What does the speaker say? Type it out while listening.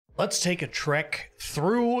Let's take a trek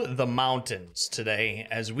through the mountains today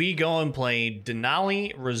as we go and play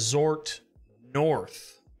Denali Resort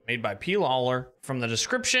North, made by P. Lawler. From the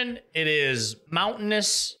description, it is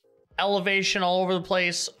mountainous, elevation all over the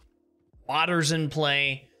place, water's in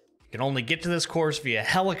play. You can only get to this course via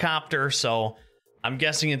helicopter, so I'm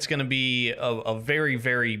guessing it's going to be a very,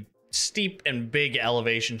 very steep and big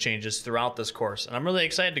elevation changes throughout this course. And I'm really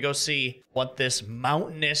excited to go see what this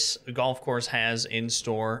mountainous golf course has in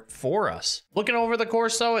store for us. Looking over the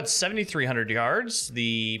course, though, it's 7,300 yards.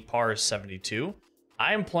 The par is 72.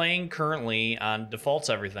 I am playing currently on defaults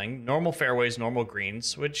everything, normal fairways, normal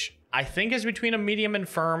greens, which I think is between a medium and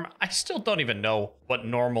firm. I still don't even know what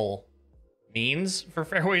normal means for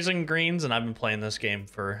fairways and greens, and I've been playing this game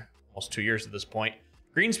for almost 2 years at this point.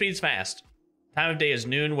 Green speed's fast. Time of day is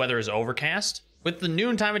noon, weather is overcast. With the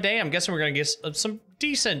noon time of day, I'm guessing we're gonna get some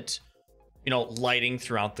decent, lighting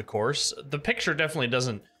throughout the course. The picture definitely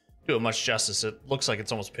doesn't do it much justice. It looks like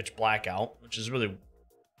it's almost pitch black out, which is really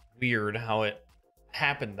weird how it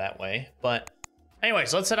happened that way. But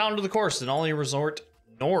anyways, let's head out into the course, Denali Resort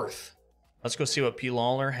North. Let's go see what P.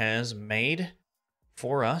 Lawler has made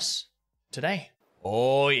for us today.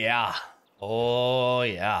 Oh yeah. Oh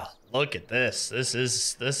yeah. Look at this. This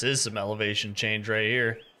is some elevation change right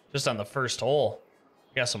here. Just on the first hole.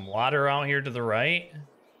 We got some water out here to the right.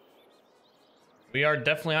 We are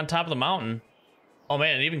definitely on top of the mountain. Oh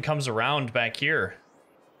man, it even comes around back here.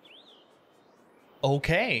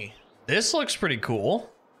 Okay. This looks pretty cool.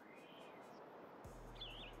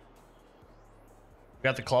 We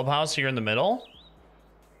got the clubhouse here in the middle.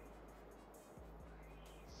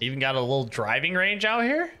 Even got a little driving range out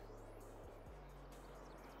here.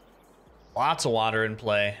 Lots of water in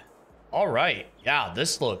play. All right. Yeah,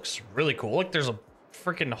 this looks really cool. Look, there's a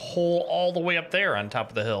freaking hole all the way up there on top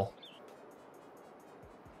of the hill.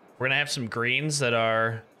 We're going to have some greens that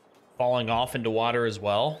are falling off into water as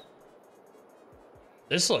well.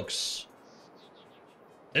 This looks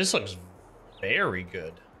very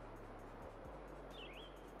good.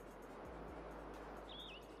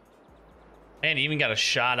 Man, you even got a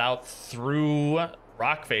shot out through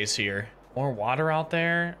rock face here. More water out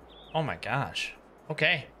there. Oh my gosh.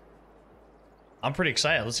 Okay. I'm pretty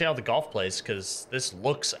excited. Let's see how the golf plays, because this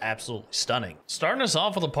looks absolutely stunning. Starting us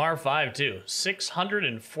off with a par 5 too.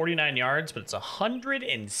 649 yards, but it's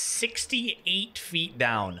 168 feet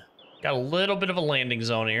down. Got a little bit of a landing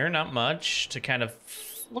zone here, not much, to kind of,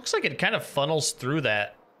 looks like it kind of funnels through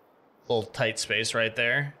that little tight space right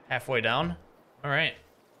there, halfway down. All right,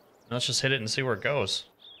 let's just hit it and see where it goes.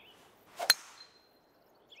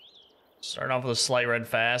 Starting off with a slight red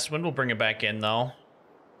fast. Wind will bring it back in though.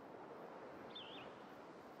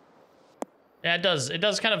 Yeah, it does. It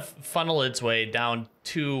does kind of funnel its way down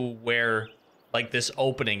to where like this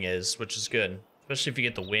opening is, which is good. Especially if you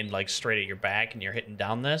get the wind like straight at your back and you're hitting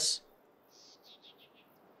down this.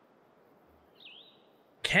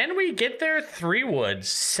 Can we get there 3 wood?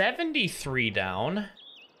 73 down.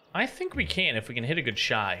 I think we can if we can hit a good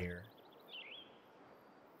shot here.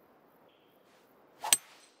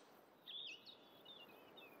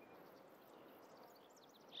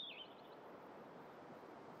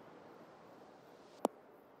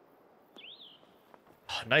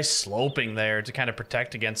 Nice sloping there to kind of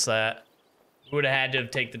protect against that. We would have had to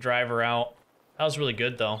take the driver out. That was really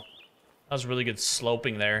good though. That was really good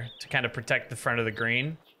sloping there to kind of protect the front of the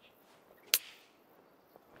green.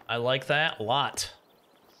 I like that a lot.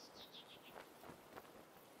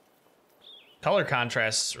 Color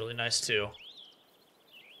contrast is really nice too.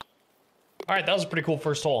 All right, that was a pretty cool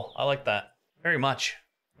first hole. I like that very much.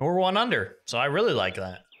 We're 1 under, so I really like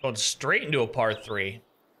that. Going straight into a par 3.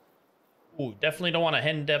 Ooh, definitely don't want to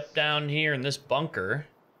end up down here in this bunker.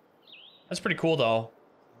 That's pretty cool though.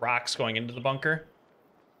 Rocks going into the bunker.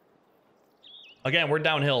 Again, we're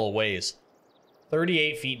downhill a ways.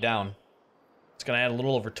 38 feet down. It's gonna add a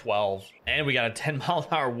little over 12. And we got a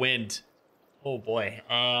 10-mile-an-hour wind. Oh boy.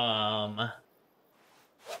 All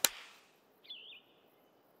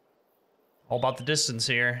about the distance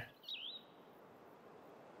here.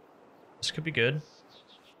 This could be good.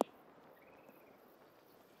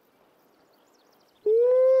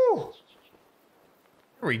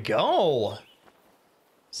 There we go.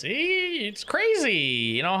 See, it's crazy.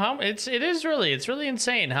 You know how it's really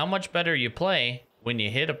insane how much better you play when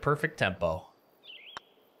you hit a perfect tempo.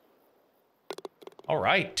 All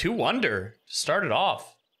right, 2 under. Started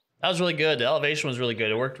off. That was really good. The elevation was really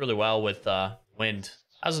good. It worked really well with wind.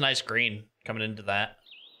 That was a nice green coming into that.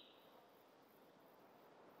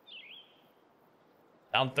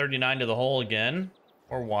 Down 39 to the hole again.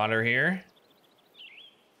 More water here.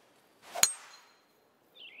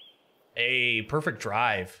 Hey, perfect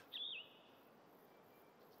drive.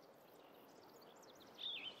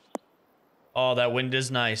 Oh, that wind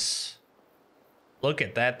is nice. Look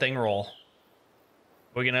at that thing roll.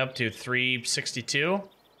 We're getting up to 362.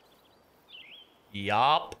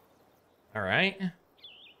 Yup. All right.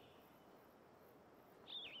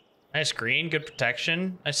 Nice green, good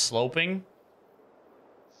protection, nice sloping.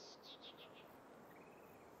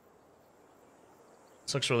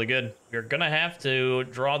 This looks really good. We're gonna have to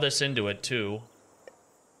draw this into it too.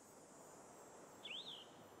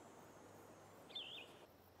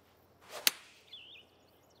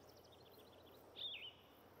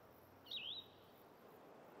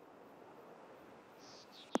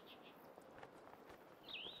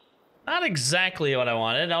 Not exactly what I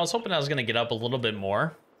wanted. I was hoping I was gonna get up a little bit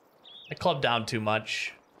more. I clubbed down too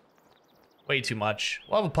much. Way too much.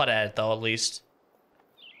 We'll have a putt at it though, at least.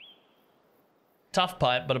 Tough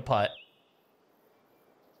putt, but a putt.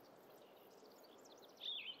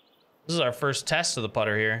 This is our first test of the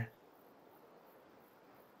putter here.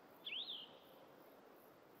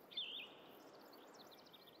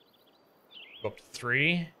 Go up to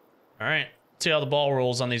 3. All right. See how the ball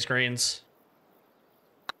rolls on these greens.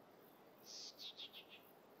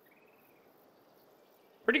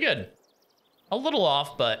 Pretty good. A little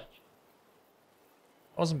off, but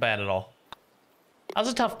wasn't bad at all. That was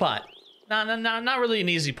a tough putt. Not really an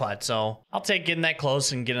easy putt, so I'll take getting that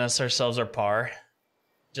close and getting ourselves our par.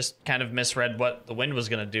 Just kind of misread what the wind was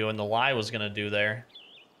going to do and the lie was going to do there.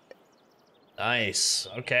 Nice.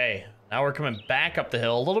 Okay. Now we're coming back up the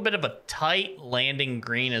hill. A little bit of a tight landing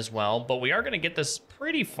green as well, but we are going to get this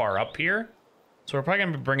pretty far up here. So we're probably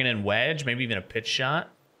going to be bringing in wedge, maybe even a pitch shot.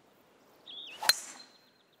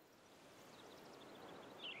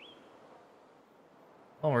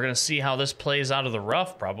 Well, we're going to see how this plays out of the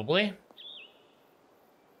rough, probably.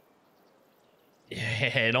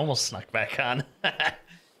 Yeah, it almost snuck back on.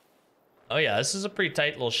 Oh, yeah, this is a pretty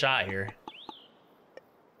tight little shot here.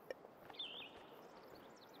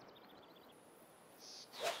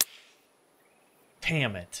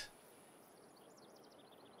 Damn it.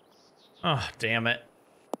 Oh, damn it.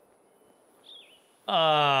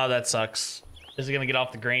 Oh, that sucks. Is it going to get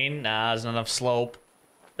off the green? Nah, there's not enough slope.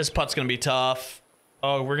 This putt's going to be tough.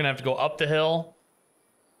 Oh, we're going to have to go up the hill.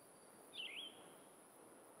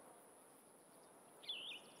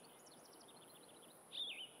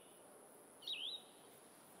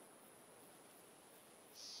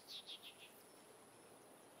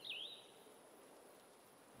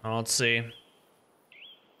 Oh, let's see.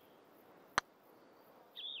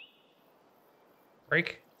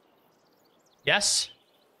 Break. Yes.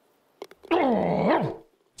 Oh,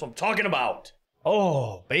 that's what I'm talking about.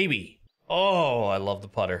 Oh, baby. Oh, I love the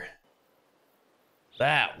putter.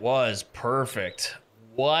 That was perfect.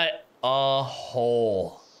 What a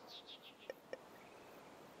hole.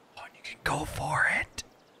 Oh, and you can go for it.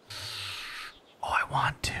 Oh, I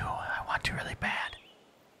want to. I want to really bad.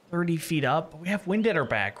 30 feet up. We have wind at our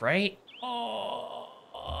back, right? Oh.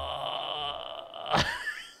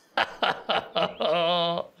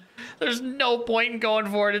 There's no point in going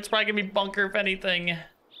for it. It's probably going to be bunker if anything.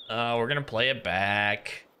 We're going to play it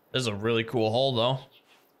back. This is a really cool hole, though.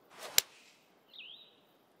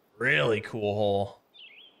 Really cool hole.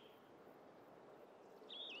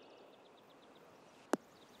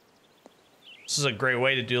 This is a great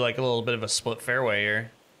way to do like a little bit of a split fairway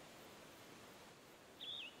here.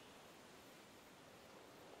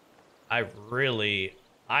 I really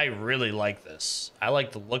like this. I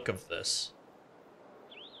like the look of this.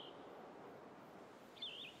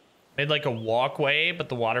 Made like a walkway, but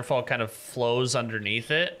the waterfall kind of flows underneath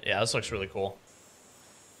it. Yeah, this looks really cool.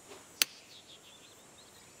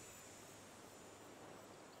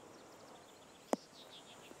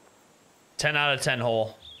 Ten out of 10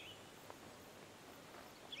 hole.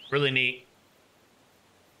 Really neat.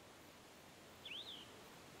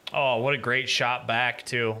 Oh, what a great shot back,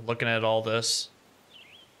 too. Looking at all this.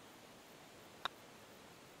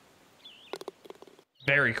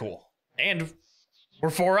 Very cool. And we're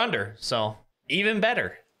 4 under, so even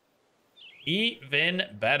better. Even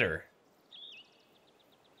better.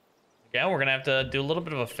 Yeah, we're going to have to do a little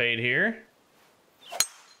bit of a fade here.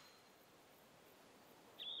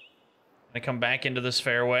 Gonna come back into this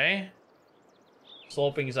fairway.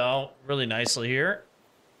 Sloping's out really nicely here.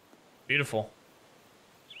 Beautiful.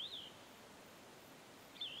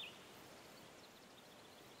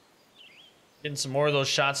 Getting some more of those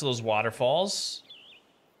shots of those waterfalls.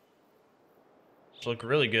 Which look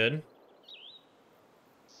really good.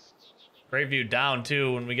 Great view down,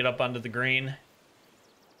 too, when we get up onto the green.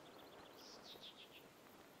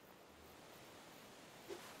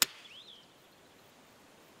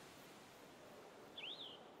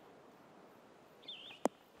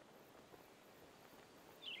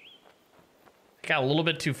 Got a little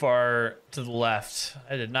bit too far to the left.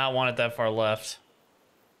 I did not want it that far left.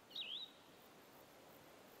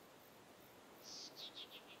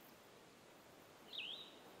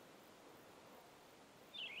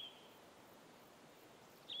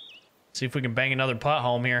 See if we can bang another putt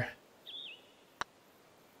home here.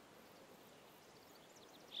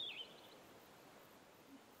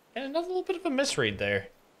 And another little bit of a misread there.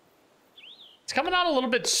 It's coming out a little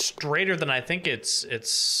bit straighter than I think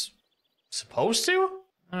it's supposed to.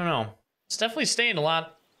 I don't know. It's definitely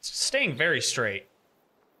staying very straight.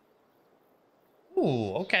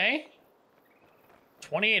 Ooh, okay.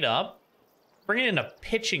 28 up. Bringing in a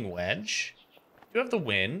pitching wedge. Do have the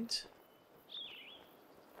wind.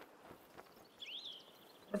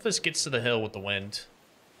 What if this gets to the hill with the wind?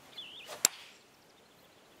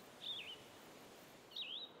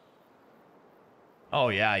 Oh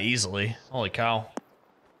yeah, easily. Holy cow.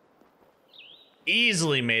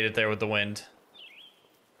 Easily made it there with the wind.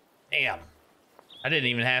 Damn. I didn't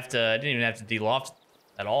even have to de-loft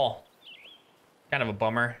at all. Kind of a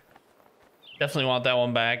bummer. Definitely want that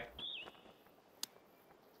one back.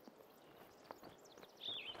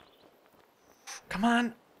 Come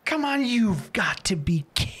on. Come on, you've got to be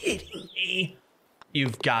kidding me.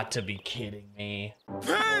 You've got to be kidding me.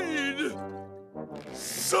 Pain!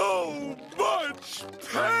 So much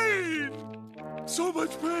pain! So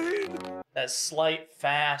much pain! That slight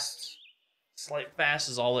fast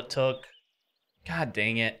is all it took. God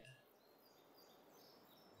dang it.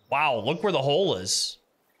 Wow, look where the hole is.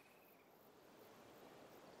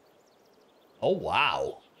 Oh,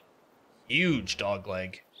 wow. Huge dog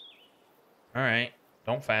leg. All right,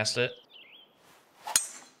 don't fast it.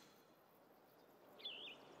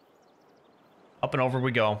 Up and over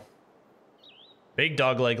we go. Big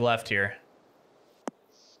dog leg left here.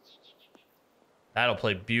 That'll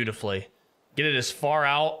play beautifully. Get it as far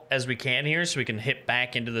out as we can here so we can hit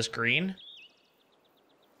back into this green.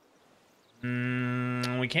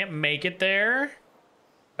 We can't make it there.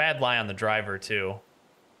 Bad lie on the driver, too.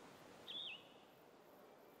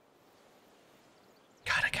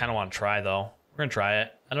 God, I kind of want to try, though. We're going to try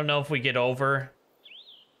it. I don't know if we get over.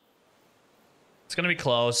 It's going to be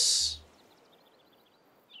close.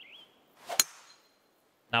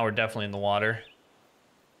 Now we're definitely in the water.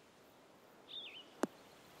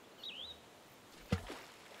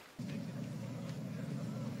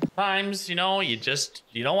 Sometimes, you know, you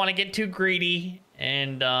don't want to get too greedy.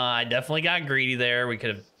 And I definitely got greedy there. We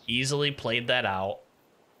could have easily played that out.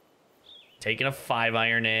 Taken a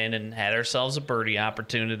 5-iron in and had ourselves a birdie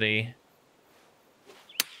opportunity.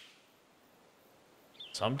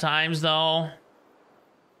 Sometimes, though,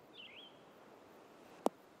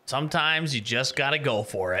 sometimes you just gotta go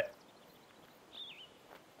for it.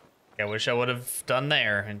 I wish I would have done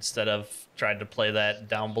there instead of tried to play that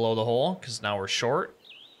down below the hole, because now we're short.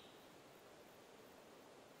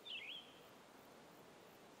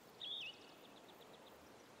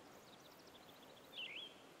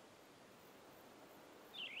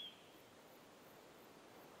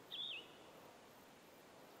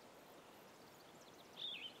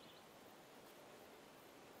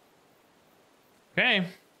 Okay.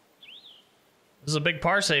 This is a big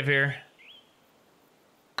par save here.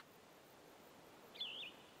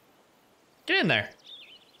 Get in there.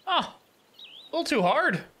 Oh, a little too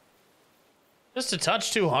hard. Just a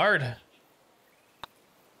touch too hard.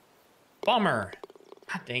 Bummer.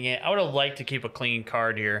 God dang it. I would have liked to keep a clean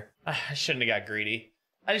card here. I shouldn't have got greedy.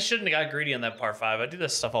 I just shouldn't have got greedy on that par 5. I do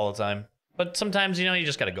this stuff all the time. But sometimes, you know, you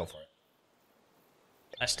just got to go for it.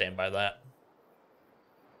 I stand by that.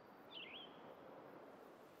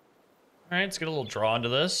 All right, let's get a little draw into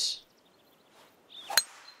this.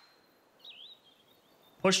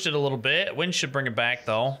 Pushed it a little bit. Wind should bring it back,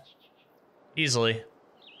 though. Easily.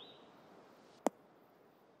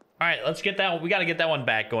 All right, let's get that one. We got to get that one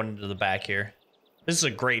back going into the back here. This is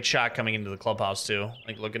a great shot coming into the clubhouse, too.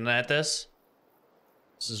 Like, looking at this.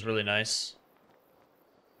 This is really nice.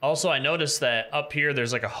 Also, I noticed that up here,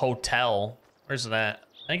 there's like a hotel. Where's that?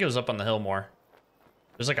 I think it was up on the hill more.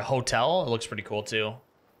 There's like a hotel. It looks pretty cool, too.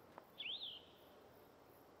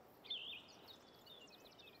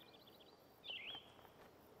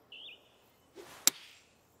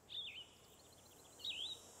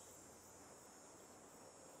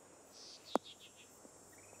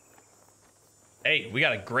 Hey, we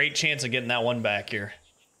got a great chance of getting that one back here.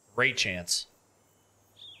 Great chance.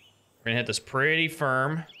 We're gonna hit this pretty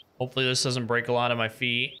firm. Hopefully this doesn't break a lot of my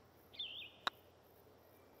feet.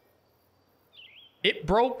 It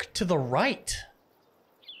broke to the right.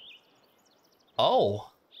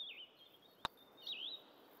 Oh.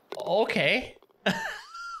 Okay.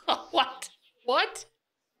 What? What?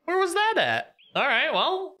 Where was that at? All right,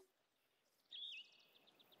 well.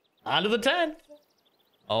 On to the 10th.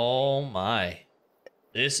 Oh my.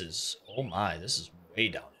 This is way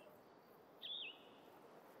down.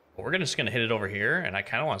 But we're just gonna hit it over here, and I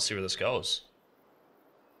kind of want to see where this goes.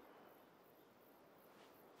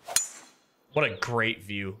 What a great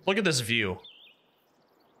view. Look at this view.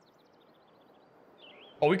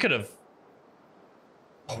 Oh, we could have...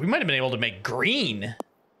 Oh, we might have been able to make green.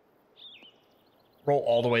 Roll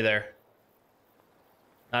all the way there.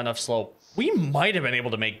 Not enough slope. We might have been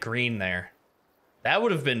able to make green there. That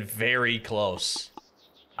would have been very close.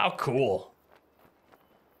 How cool.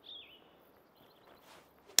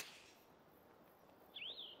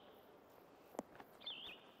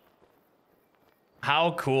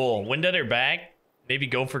 How cool. Wind at her back. Maybe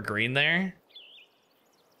go for green there.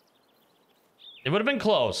 It would have been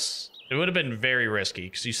close. It would have been very risky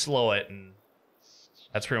because you slow it and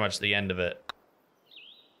that's pretty much the end of it.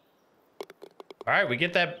 All right, we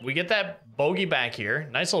get that bogey back here.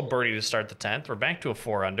 Nice little birdie to start the 10th. We're back to a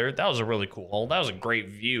 4 under. That was a really cool hole. That was a great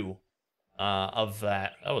view of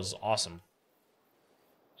that. That was awesome.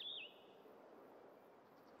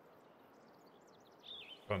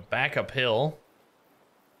 Going back uphill.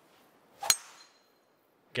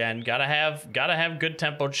 Again, gotta have good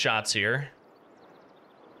tempoed shots here.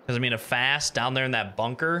 Because I mean, a fast down there in that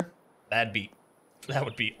bunker, that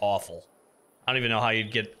would be awful. I don't even know how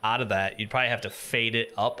you'd get out of that. You'd probably have to fade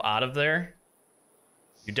it up out of there.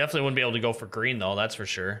 You definitely wouldn't be able to go for green though, that's for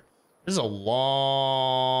sure. This is a long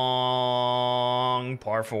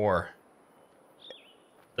par 4.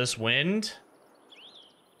 This wind.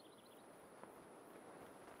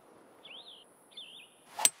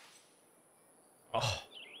 Oh.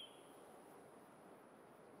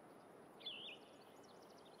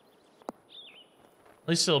 At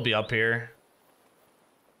least it'll be up here.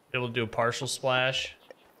 Be able to do a partial splash.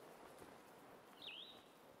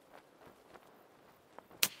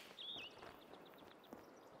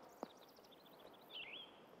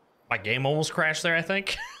 My game almost crashed there, I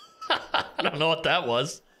think. I don't know what that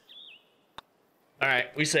was. All right,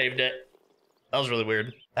 we saved it. That was really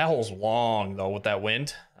weird. That hole's long, though, with that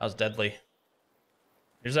wind. That was deadly.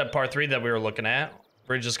 Here's that par 3 that we were looking at.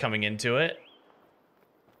 Bridge is coming into it.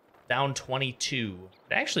 Down 22.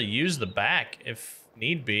 Could actually use the back if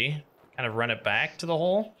need be. Kind of run it back to the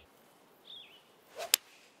hole.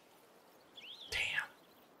 Damn.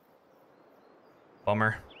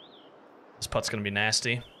 Bummer. This putt's gonna be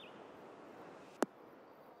nasty.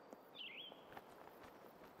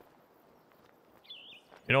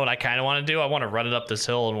 You know what I kind of want to do? I want to run it up this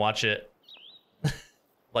hill and watch it.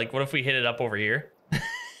 Like, what if we hit it up over here?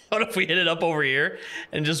 What if we hit it up over here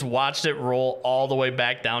and just watched it roll all the way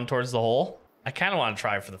back down towards the hole? I kind of want to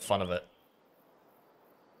try for the fun of it.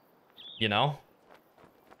 You know?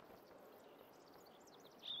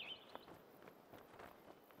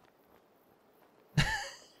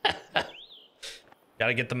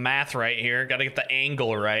 Gotta get the math right here. Gotta get the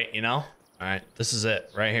angle right, you know? All right, this is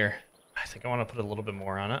it right here. I think I want to put a little bit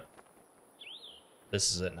more on it.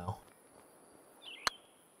 This is it now.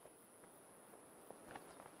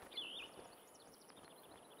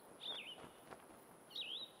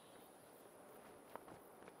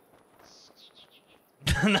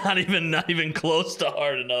 Not even close to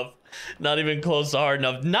hard enough. Not even close to hard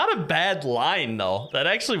enough. Not a bad line though. That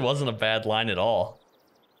actually wasn't a bad line at all.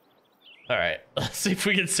 All right, let's see if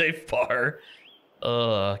we can save par.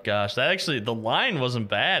 Oh gosh, that actually, the line wasn't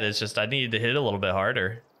bad. It's just I needed to hit a little bit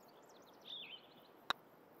harder.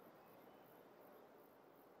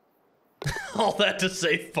 All that to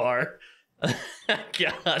save par.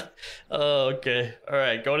 God. Oh, okay. All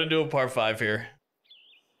right, going into a par 5 here.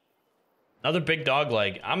 Another big dog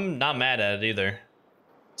leg. I'm not mad at it either.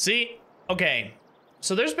 See, okay.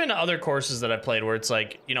 So there's been other courses that I played where it's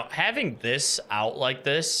like, you know, having this out like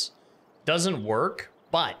this doesn't work,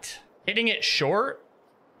 but hitting it short,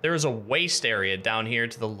 there's a waste area down here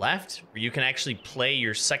to the left where you can actually play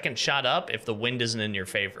your second shot up if the wind isn't in your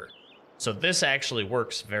favor. So this actually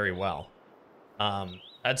works very well.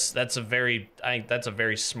 That's a very, I think that's a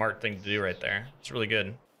very smart thing to do right there. It's really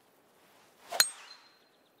good.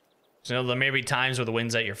 So, you know, there may be times where the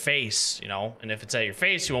wind's at your face, you know, and if it's at your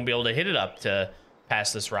face, you won't be able to hit it up to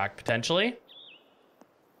pass this rock potentially.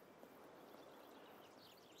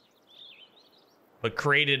 But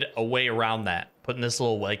created a way around that, putting this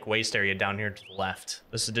little like waste area down here to the left,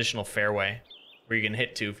 this additional fairway where you can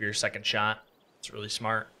hit to for your second shot. It's really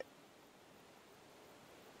smart.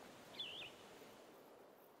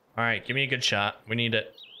 All right, give me a good shot. We need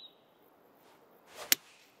it.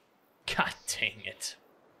 God dang it.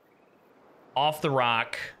 Off the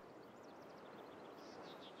rock.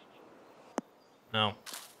 No.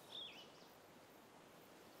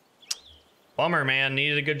 Bummer, man.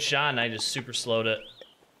 Needed a good shot, and I just super slowed it.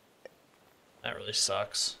 That really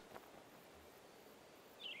sucks.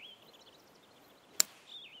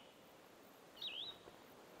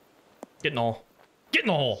 Get in the hole. Get in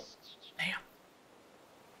the hole. Damn.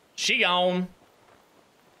 She gone.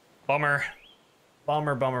 Bummer.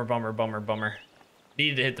 Bummer, bummer, bummer, bummer, bummer.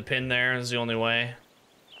 Needed to hit the pin there. Is the only way.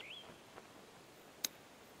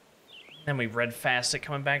 Then we red fast it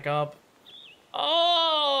coming back up.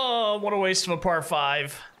 Oh, what a waste of a par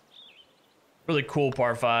 5. Really cool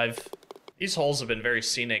par 5. These holes have been very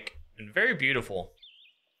scenic and very beautiful.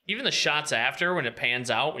 Even the shots after, when it pans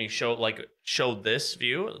out, when you showed this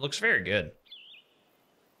view, it looks very good.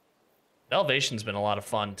 The elevation's been a lot of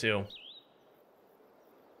fun too.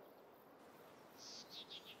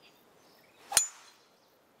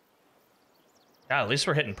 God, at least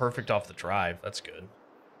we're hitting perfect off the drive. That's good.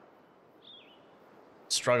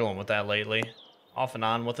 Struggling with that lately. Off and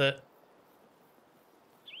on with it.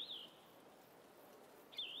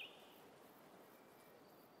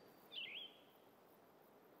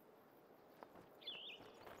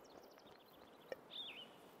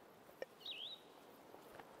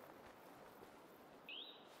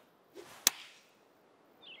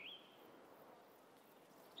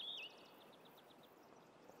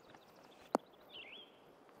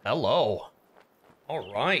 Hello.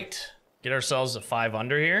 All right. Get ourselves a 5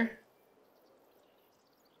 under here.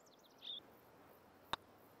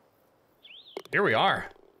 Here we are.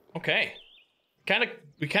 Okay.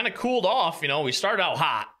 We kind of cooled off, you know. We started out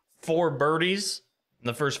hot. 4 birdies in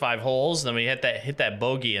the first 5 holes, then we hit that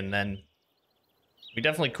bogey, and then we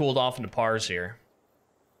definitely cooled off into pars here.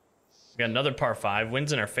 We got another par 5.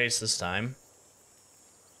 Wind's in our face this time.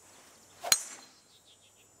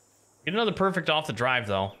 Get another perfect off the drive,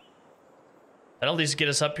 though. That'll at least get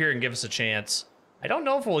us up here and give us a chance. I don't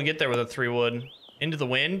know if we'll get there with a 3-wood. Into the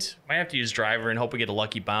wind. Might have to use driver and hope we get a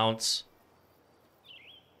lucky bounce.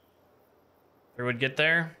 3-wood get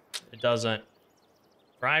there? It doesn't.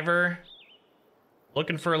 Driver.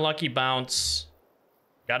 Looking for a lucky bounce.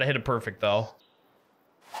 Gotta hit a perfect, though.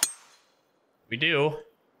 We do.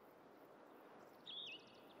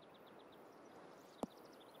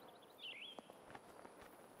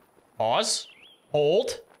 Pause.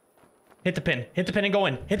 Hold. Hit the pin. Hit the pin and go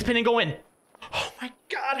in. Hit the pin and go in. Oh my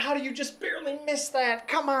god, how do you just barely miss that?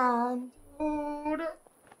 Come on, dude.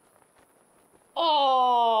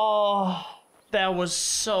 Oh, that was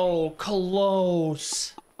so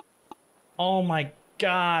close. Oh my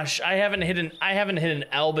gosh. I haven't hit an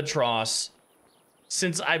albatross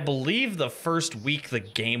since I believe the first week the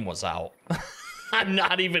game was out. I'm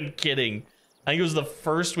not even kidding. I think it was the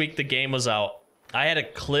first week the game was out. I had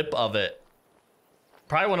a clip of it.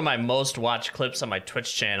 Probably one of my most watched clips on my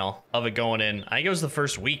Twitch channel of it going in. I think it was the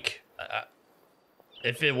first week.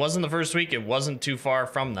 If it wasn't the first week, it wasn't too far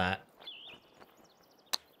from that.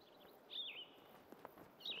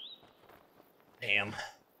 Damn.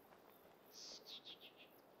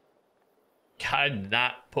 God, I did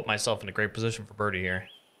not put myself in a great position for birdie here.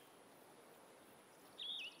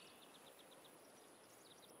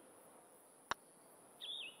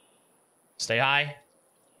 Stay high.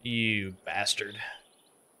 You bastard.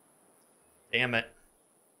 Damn it.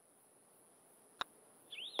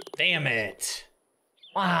 Damn it.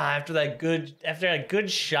 Ah, after that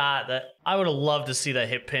good shot, that I would have loved to see that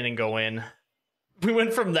hit pin and go in. We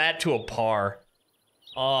went from that to a par.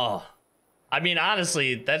 Oh. I mean,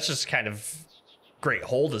 honestly, that's just kind of great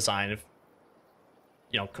hole design. If,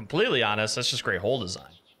 you know, completely honest, that's just great hole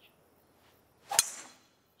design.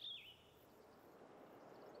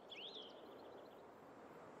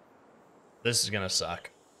 This is gonna suck.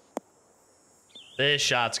 This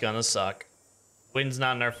shot's gonna suck. Wind's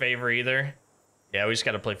not in our favor either. Yeah, we just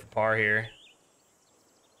gotta play for par here.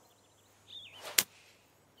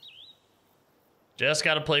 Just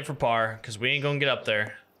gotta play for par, because we ain't gonna get up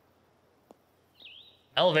there.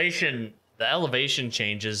 The elevation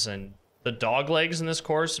changes and the dog legs in this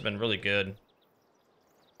course have been really good.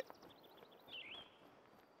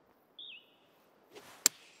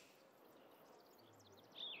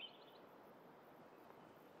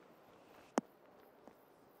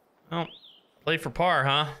 Oh, play for par,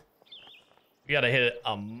 huh? We gotta hit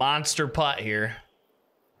a monster putt here.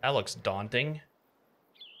 That looks daunting.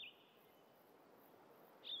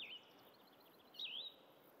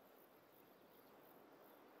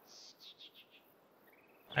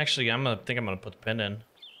 Actually, I think I'm gonna put the pin in.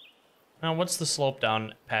 Now, what's the slope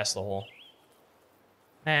down past the hole?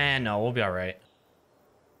 No, we'll be all right.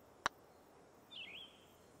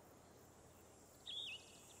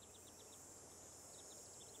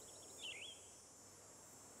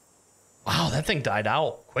 that thing died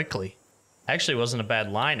out quickly. Actually, it wasn't a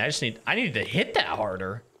bad line. I needed to hit that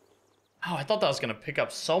harder. Oh, I thought that was gonna pick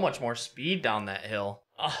up so much more speed down that hill.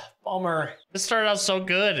 Oh, bummer. This started out so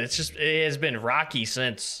good. It has been rocky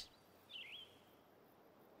since.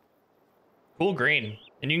 Cool green.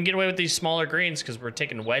 And you can get away with these smaller greens because we're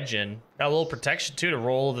taking wedge in. Got a little protection too to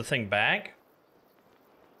roll the thing back.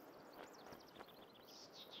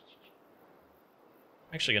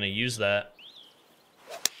 I'm actually gonna use that.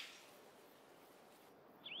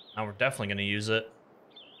 Now we're definitely gonna use it.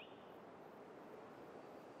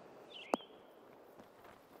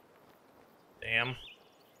 Damn.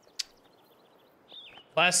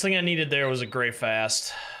 Last thing I needed there was a gray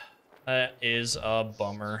fast. That is a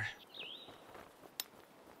bummer.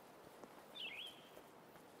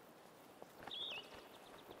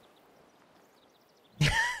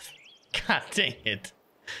 God dang it.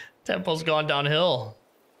 Tempo's gone downhill.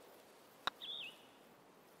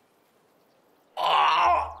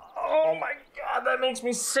 Oh my God, that makes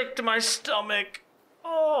me sick to my stomach.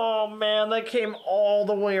 Oh man, that came all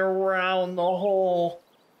the way around the hole.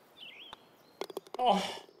 Oh.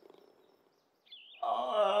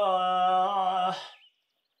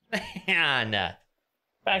 Man.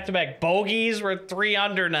 Back-to-back bogeys. We're 3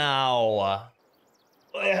 under now.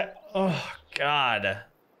 Oh, God.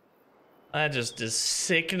 That just is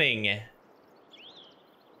sickening.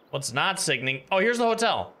 What's not sickening? Oh, here's the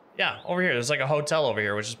hotel. Yeah, over here. There's like a hotel over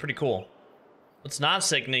here, which is pretty cool. What's not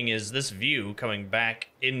sickening is this view coming back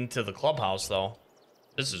into the clubhouse, though.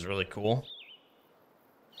 This is really cool.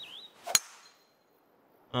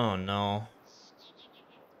 Oh, no.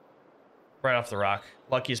 Right off the rock.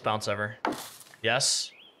 Luckiest bounce ever.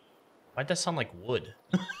 Yes. Why'd that sound like wood?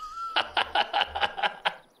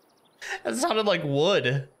 That sounded like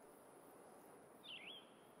wood.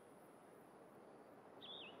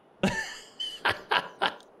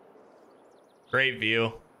 Great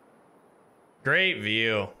view. Great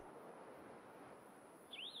view.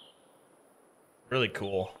 Really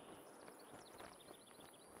cool.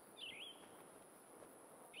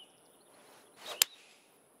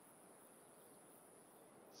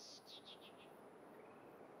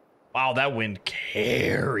 Wow, that wind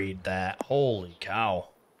carried that. Holy cow.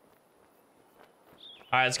 All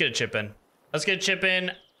right, let's get a chip in. Let's get a chip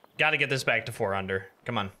in. Got to get this back to 4 under.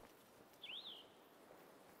 Come on.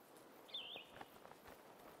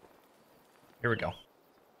 Here we go.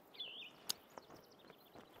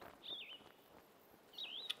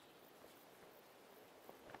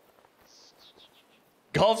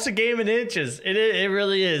 Golf's a game in inches. It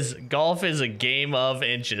really is. Golf is a game of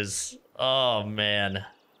inches. Oh, man.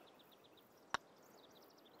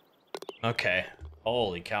 Okay.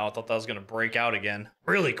 Holy cow, I thought that was going to break out again.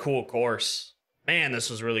 Really cool course. Man,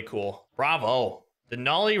 this was really cool. Bravo.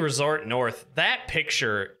 Denali Resort North. That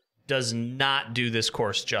picture does not do this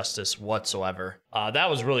course justice whatsoever.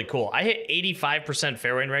 That was really cool. I hit 85%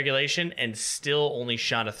 fairway in regulation and still only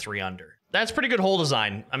shot a 3 under. That's pretty good hole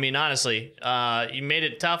design. I mean, honestly, you made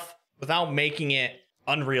it tough without making it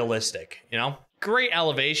unrealistic, you know? Great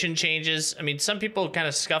elevation changes. I mean, some people kind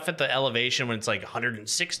of scuff at the elevation when it's like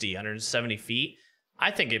 160, 170 feet. I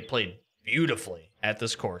think it played beautifully at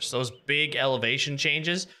this course. Those big elevation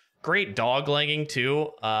changes. Great dog legging, too,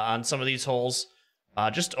 on some of these holes.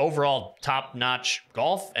 Just overall top-notch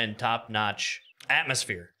golf and top-notch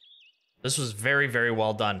atmosphere. This was very, very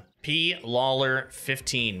well done. P. Lawler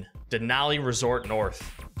 15, Denali Resort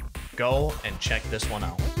North. Go and check this one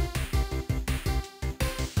out.